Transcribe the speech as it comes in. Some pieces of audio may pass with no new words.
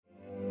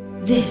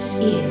This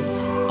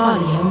is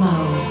Audio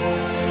Mo.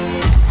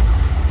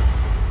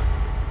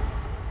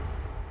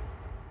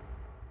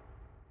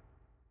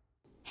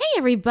 Hey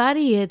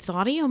everybody, it's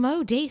Audio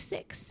Mo Day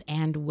 6,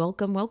 and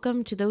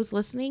welcome to those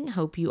listening.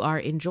 Hope you are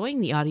enjoying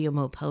the Audio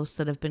Mo posts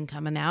that have been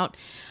coming out.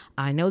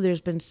 I know there's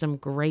been some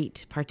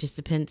great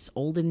participants,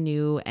 old and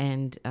new,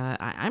 and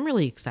I'm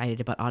really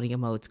excited about Audio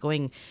Mo. It's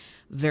going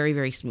very,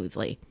 very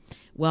smoothly.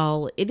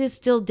 Well, it is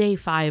still day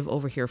 5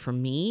 over here for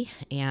me,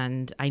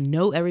 and I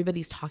know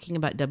everybody's talking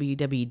about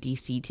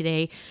WWDC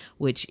today,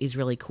 which is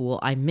really cool.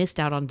 I missed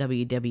out on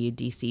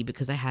WWDC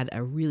because I had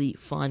a really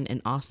fun and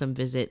awesome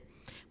visit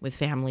with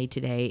family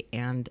today,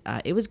 and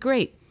it was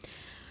great.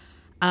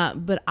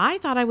 But I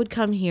thought I would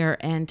come here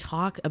and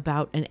talk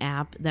about an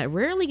app that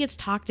rarely gets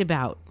talked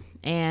about.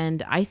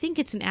 And I think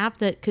it's an app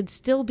that could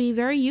still be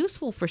very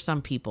useful for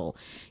some people.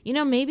 You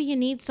know, maybe you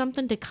need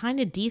something to kind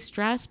of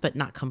de-stress, but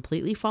not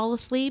completely fall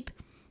asleep.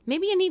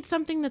 Maybe you need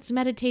something that's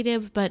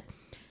meditative, but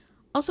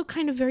also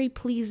kind of very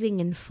pleasing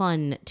and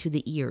fun to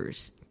the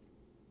ears.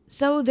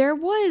 So there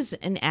was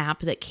an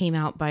app that came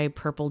out by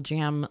Purple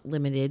Jam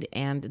Limited,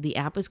 and the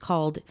app is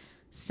called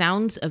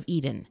Sounds of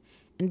Eden.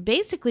 And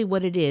basically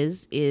what it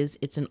is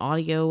it's an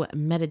audio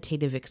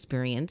meditative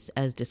experience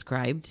as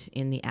described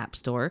in the App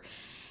Store.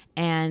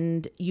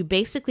 And you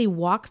basically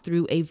walk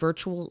through a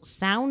virtual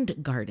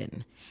sound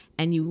garden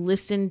and you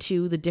listen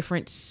to the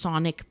different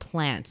sonic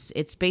plants.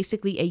 It's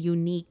basically a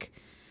unique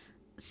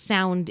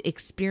sound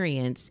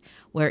experience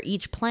where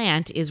each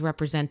plant is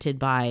represented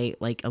by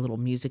like a little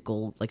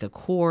musical, like a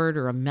chord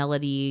or a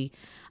melody.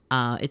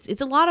 It's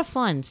a lot of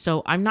fun.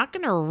 So I'm not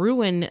going to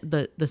ruin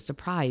the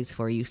surprise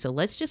for you. So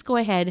let's just go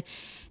ahead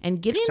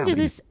and get into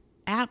this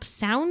app,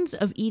 Sounds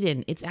of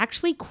Eden. It's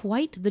actually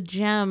quite the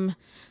gem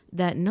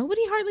that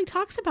nobody hardly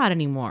talks about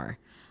anymore.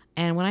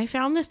 And when I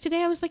found this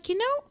today, I was like,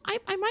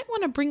 I might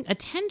want to bring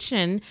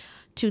attention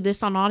to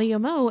this on Audio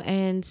Mo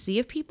and see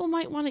if people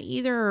might want to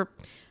either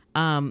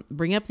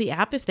bring up the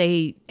app if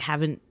they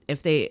haven't,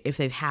 if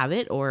they have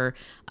it, or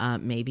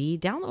maybe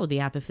download the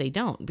app if they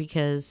don't,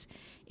 because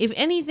if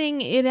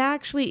anything, it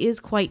actually is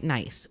quite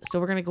nice. So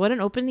we're going to go ahead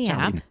and open the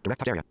app.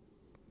 Direct area.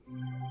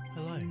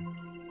 Hello,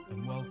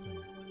 and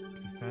welcome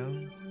to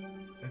Sounds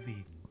of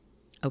Eden.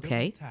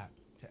 Okay. Double tap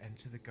to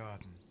enter the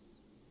garden.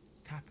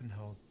 Tap and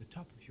hold the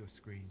top of your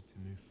screen to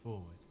move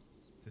forward.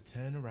 To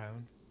turn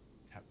around,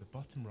 tap the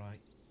bottom right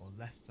or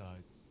left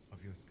side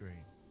of your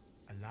screen.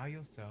 Allow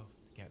yourself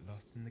to get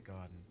lost in the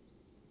garden.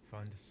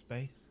 Find a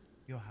space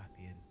you're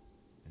happy in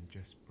and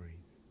just breathe.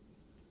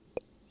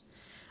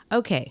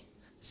 Okay.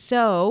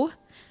 So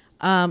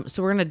we're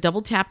going to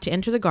double tap to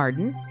enter the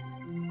garden.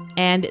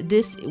 And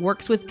this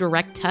works with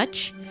direct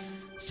touch.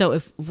 So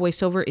if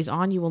voiceover is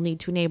on, you will need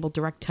to enable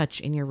direct touch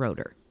in your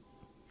rotor.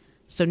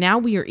 So now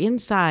we are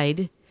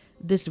inside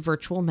this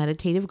virtual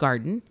meditative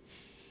garden.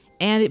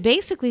 And it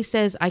basically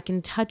says I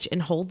can touch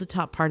and hold the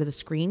top part of the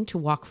screen to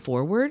walk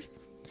forward.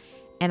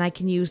 And I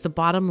can use the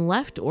bottom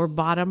left or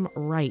bottom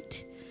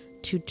right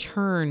to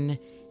turn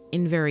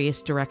in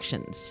various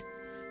directions.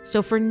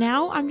 So for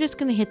now, I'm just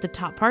going to hit the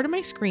top part of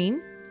my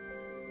screen.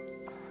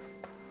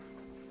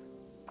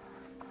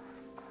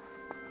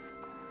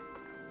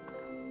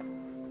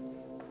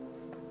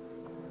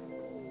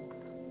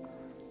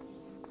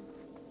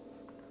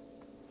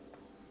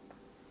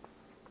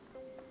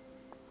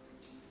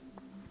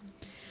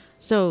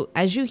 So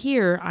as you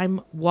hear,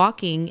 I'm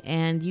walking,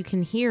 and you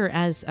can hear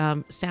as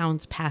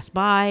sounds pass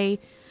by.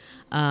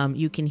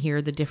 You can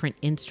hear the different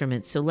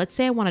instruments. So let's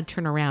say I want to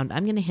turn around.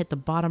 I'm going to hit the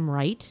bottom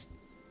right.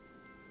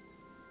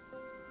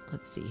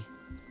 Let's see.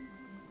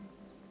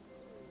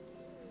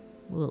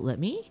 Will it let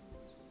me?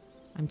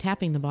 I'm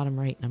tapping the bottom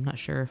right, and I'm not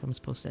sure if I'm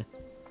supposed to.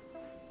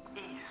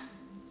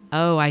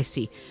 Oh, I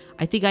see.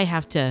 I think I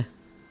have to.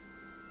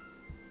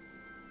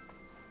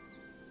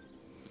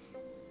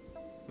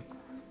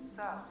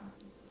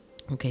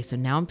 Okay, so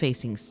now I'm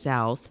facing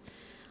south.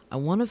 I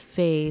want to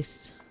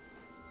face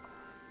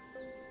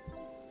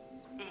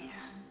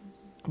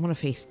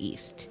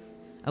east.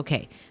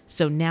 Okay,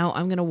 so now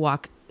I'm going to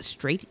walk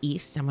straight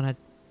east. I'm going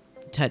to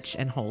touch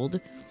and hold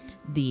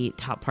the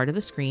top part of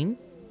the screen.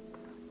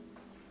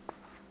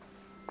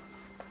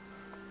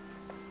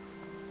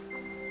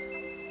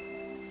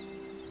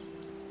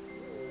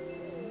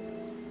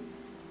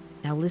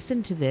 Now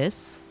listen to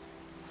this.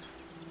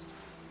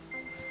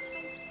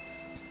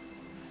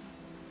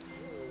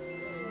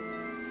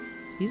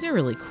 These are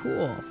really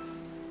cool.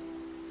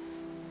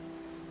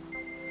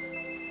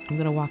 I'm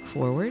going to walk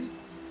forward.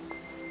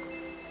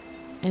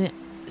 And it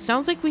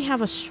sounds like we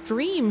have a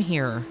stream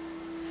here.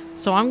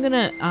 So I'm going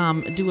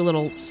to do a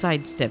little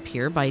sidestep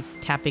here by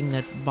tapping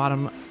the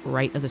bottom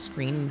right of the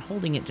screen and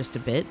holding it just a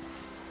bit.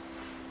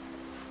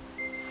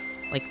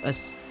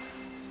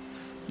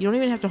 You don't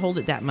even have to hold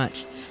it that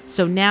much.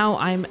 So now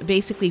I'm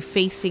basically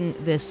facing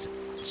this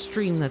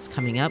stream that's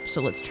coming up.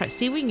 So let's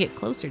see if we can get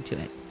closer to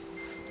it.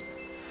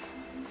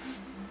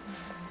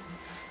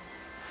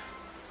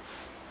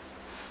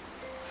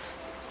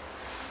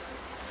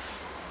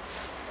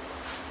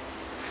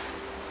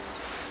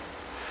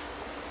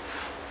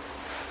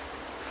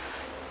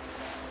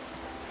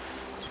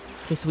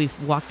 Okay, so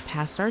we've walked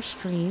past our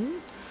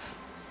stream.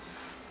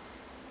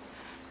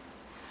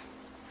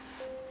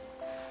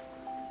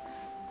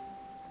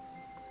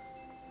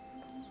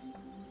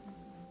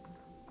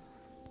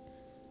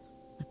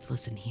 Let's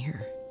listen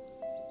here.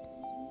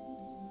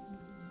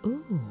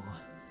 Ooh,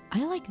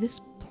 I like this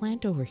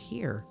plant over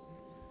here.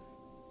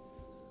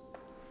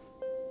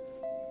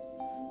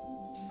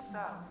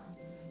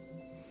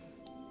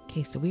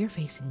 Okay, so we are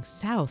facing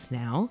south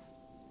now.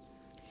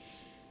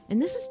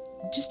 And this is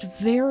just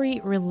very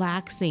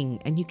relaxing.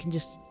 And you can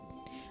just...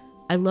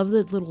 I love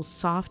the little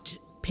soft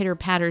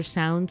pitter-patter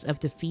sounds of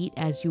the feet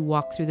as you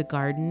walk through the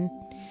garden.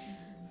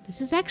 This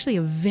is actually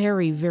a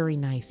very, very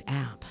nice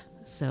app.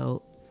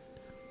 So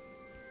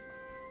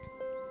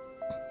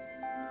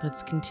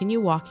let's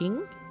continue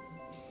walking.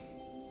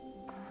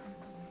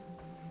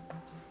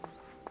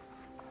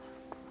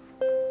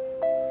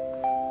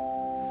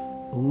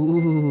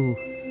 Ooh.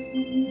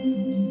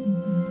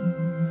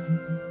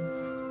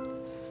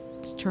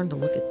 Let's turn to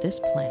look at this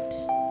plant.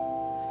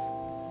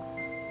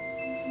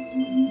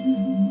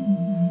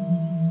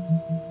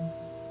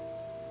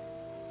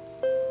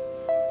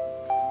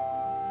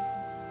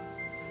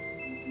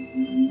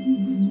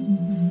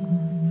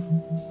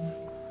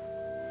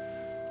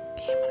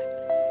 Okay, I'm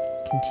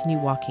gonna continue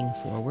walking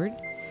forward.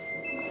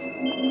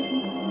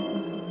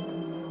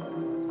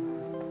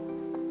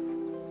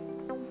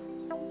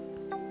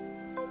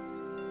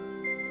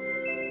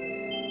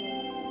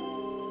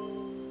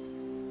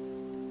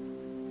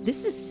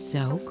 This is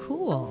so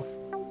cool.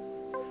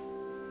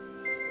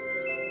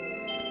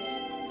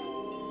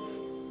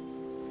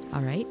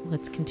 All right,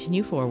 let's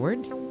continue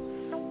forward.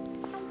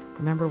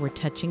 Remember, we're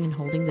touching and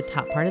holding the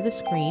top part of the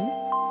screen.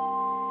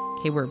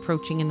 Okay, we're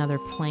approaching another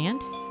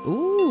plant.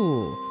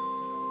 Ooh.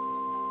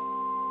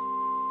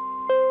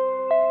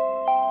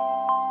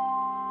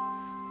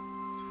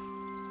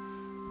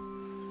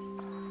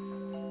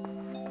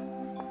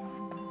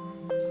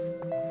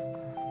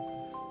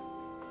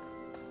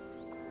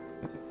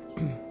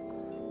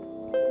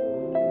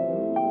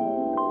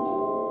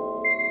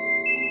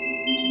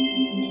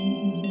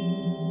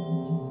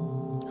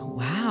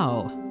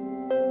 Wow.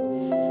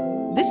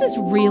 This is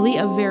really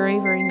a very,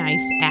 very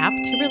nice app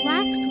to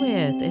relax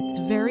with. It's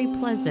very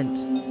pleasant.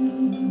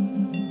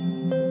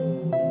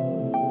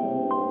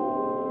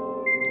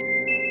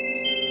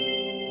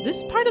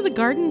 This part of the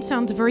garden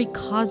sounds very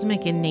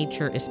cosmic in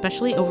nature,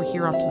 especially over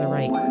here off to the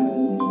right.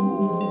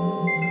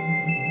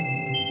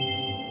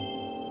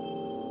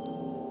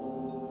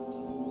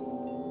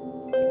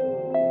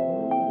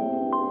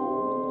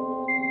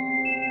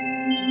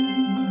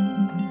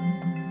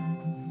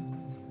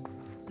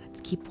 Let's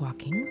keep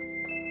walking.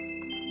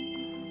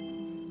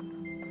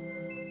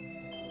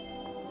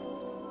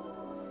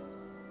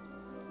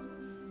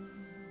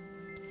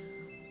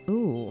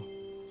 Ooh.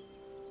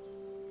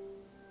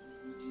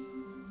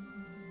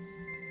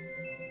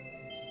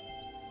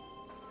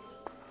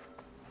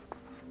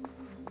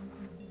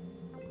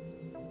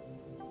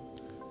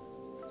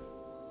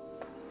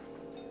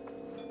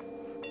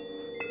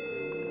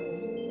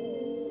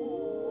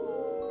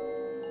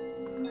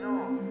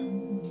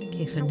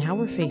 Okay, so now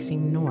we're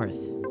facing north.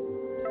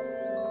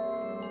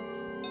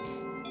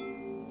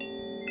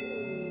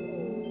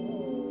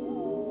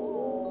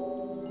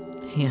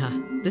 Yeah,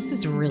 this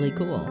is really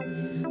cool.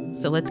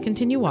 So let's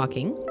continue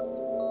walking.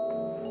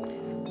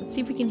 Let's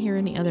see if we can hear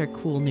any other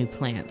cool new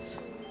plants.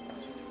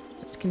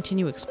 Let's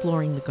continue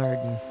exploring the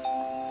garden.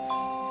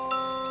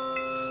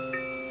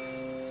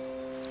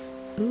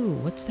 Ooh,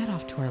 what's that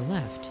off to our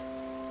left?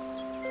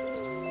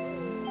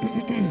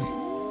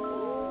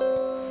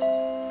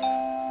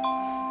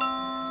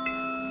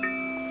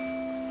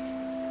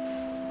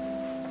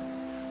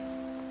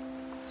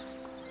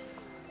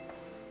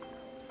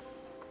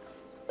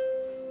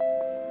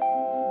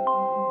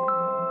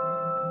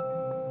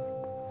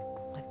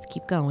 Let's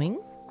keep going.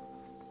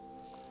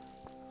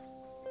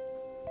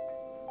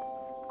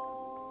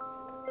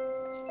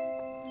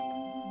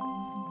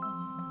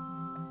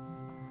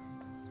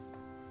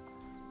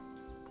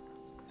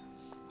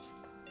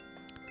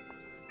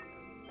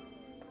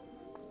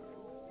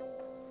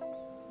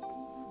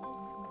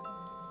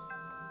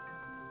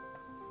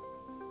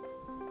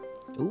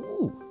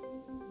 Ooh.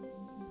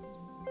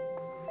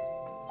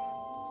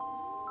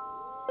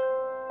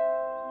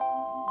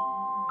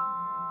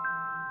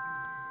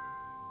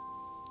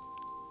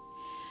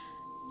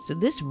 So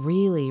this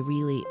really,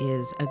 really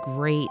is a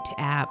great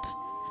app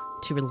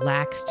to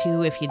relax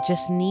to if you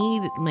just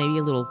need maybe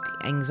a little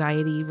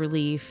anxiety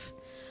relief.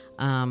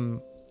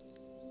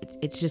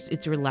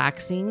 It's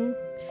relaxing,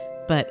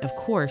 but of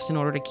course, in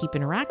order to keep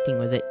interacting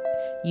with it,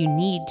 you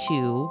need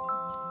to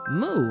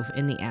move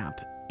in the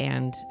app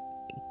and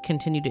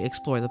continue to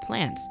explore the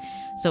plants.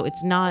 So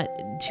it's not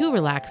too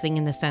relaxing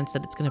in the sense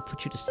that it's going to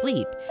put you to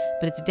sleep,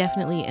 but it's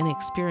definitely an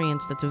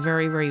experience that's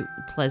very, very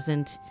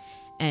pleasant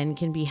and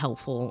can be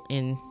helpful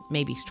in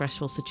maybe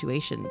stressful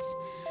situations.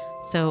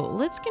 So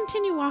let's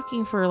continue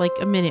walking for like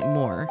a minute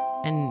more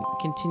and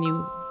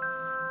continue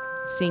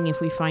seeing if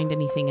we find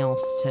anything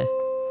else to...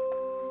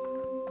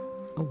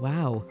 Oh,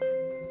 wow.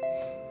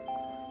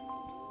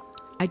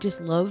 I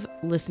just love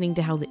listening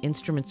to how the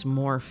instruments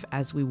morph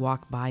as we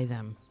walk by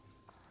them.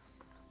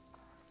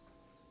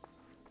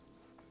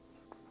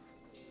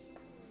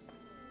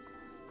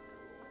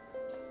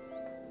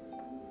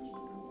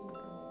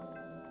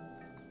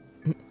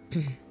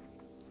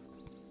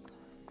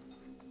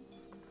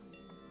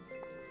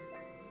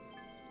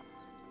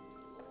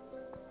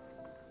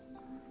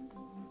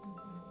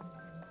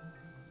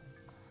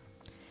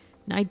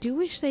 Now, I do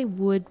wish they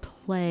would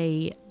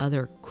play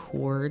other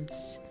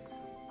chords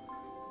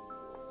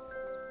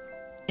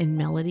and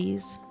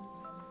melodies,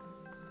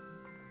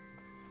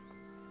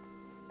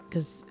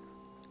 because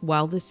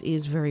while this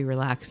is very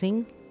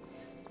relaxing,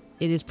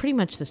 it is pretty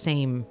much the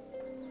same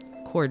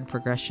chord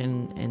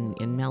progression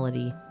and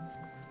melody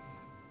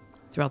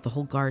throughout the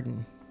whole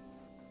garden.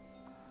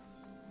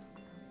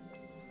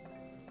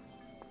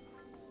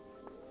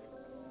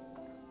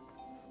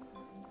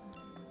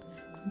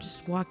 I'm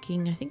just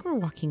walking, I think we're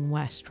walking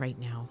west right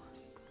now.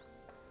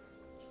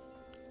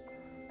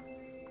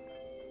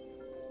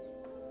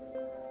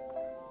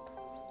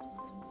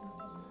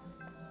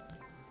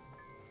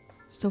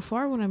 So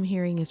far, what I'm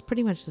hearing is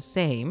pretty much the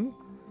same.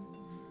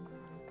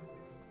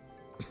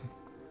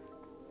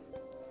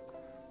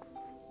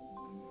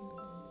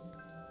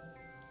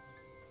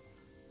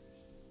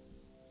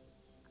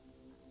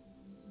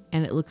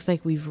 And it looks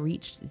like we've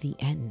reached the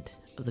end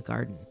of the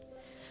garden.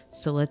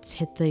 So let's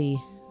hit the...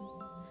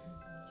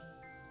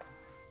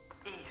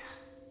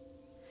 East.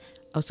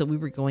 Oh, so we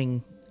were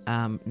going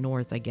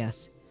north, I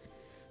guess.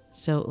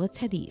 So let's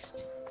head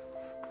east.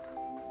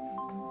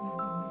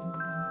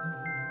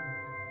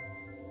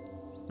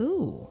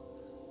 Ooh,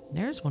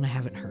 there's one I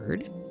haven't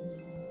heard.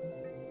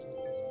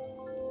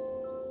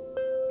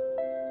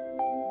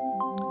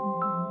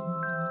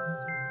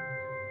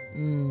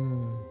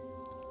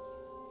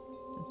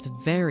 It's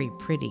very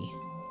pretty.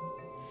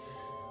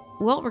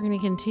 Well, we're going to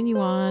continue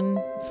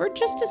on for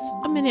just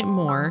a minute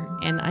more,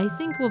 and I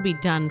think we'll be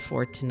done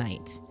for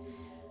tonight.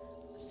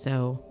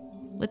 So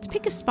let's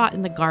pick a spot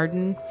in the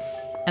garden,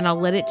 and I'll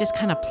let it just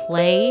kind of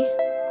play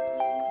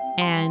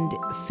and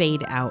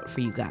fade out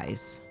for you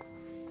guys.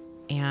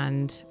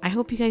 And I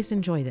hope you guys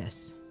enjoy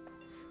this.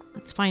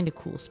 Let's find a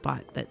cool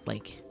spot that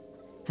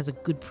has a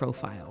good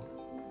profile.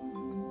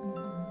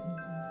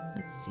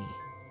 Let's see.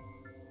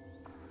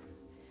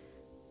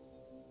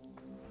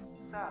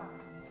 South.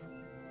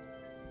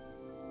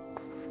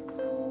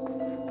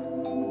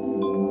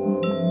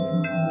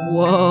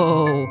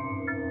 Whoa.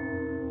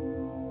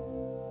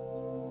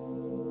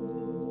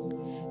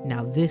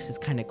 Now this is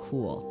kind of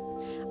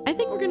cool. I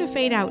think we're going to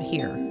fade out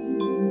here.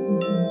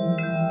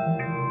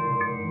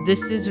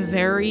 This is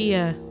very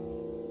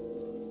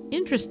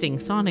interesting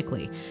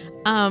sonically.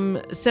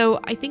 So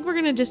I think we're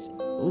going to just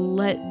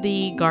let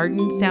the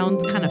garden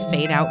sounds kind of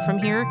fade out from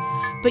here.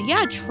 But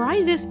yeah,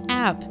 try this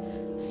app,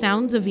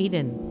 Sounds of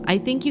Eden. I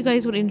think you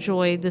guys would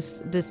enjoy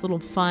this little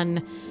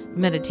fun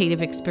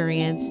meditative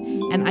experience.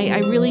 And I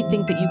really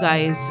think that you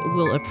guys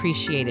will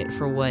appreciate it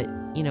for what,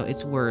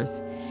 it's worth.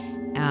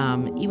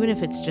 Even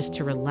if it's just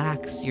to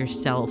relax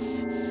yourself,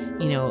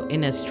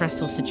 in a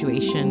stressful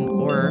situation,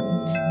 or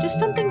just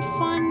something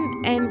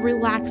fun and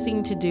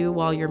relaxing to do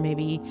while you're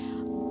maybe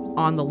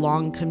on the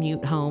long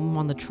commute home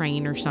on the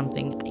train or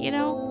something,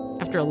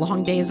 after a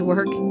long day's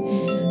work.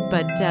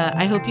 But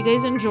I hope you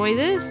guys enjoy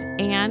this,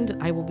 and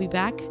I will be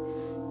back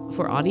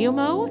for Audio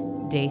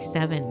Mo Day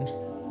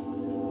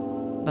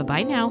 7.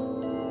 Bye-bye now.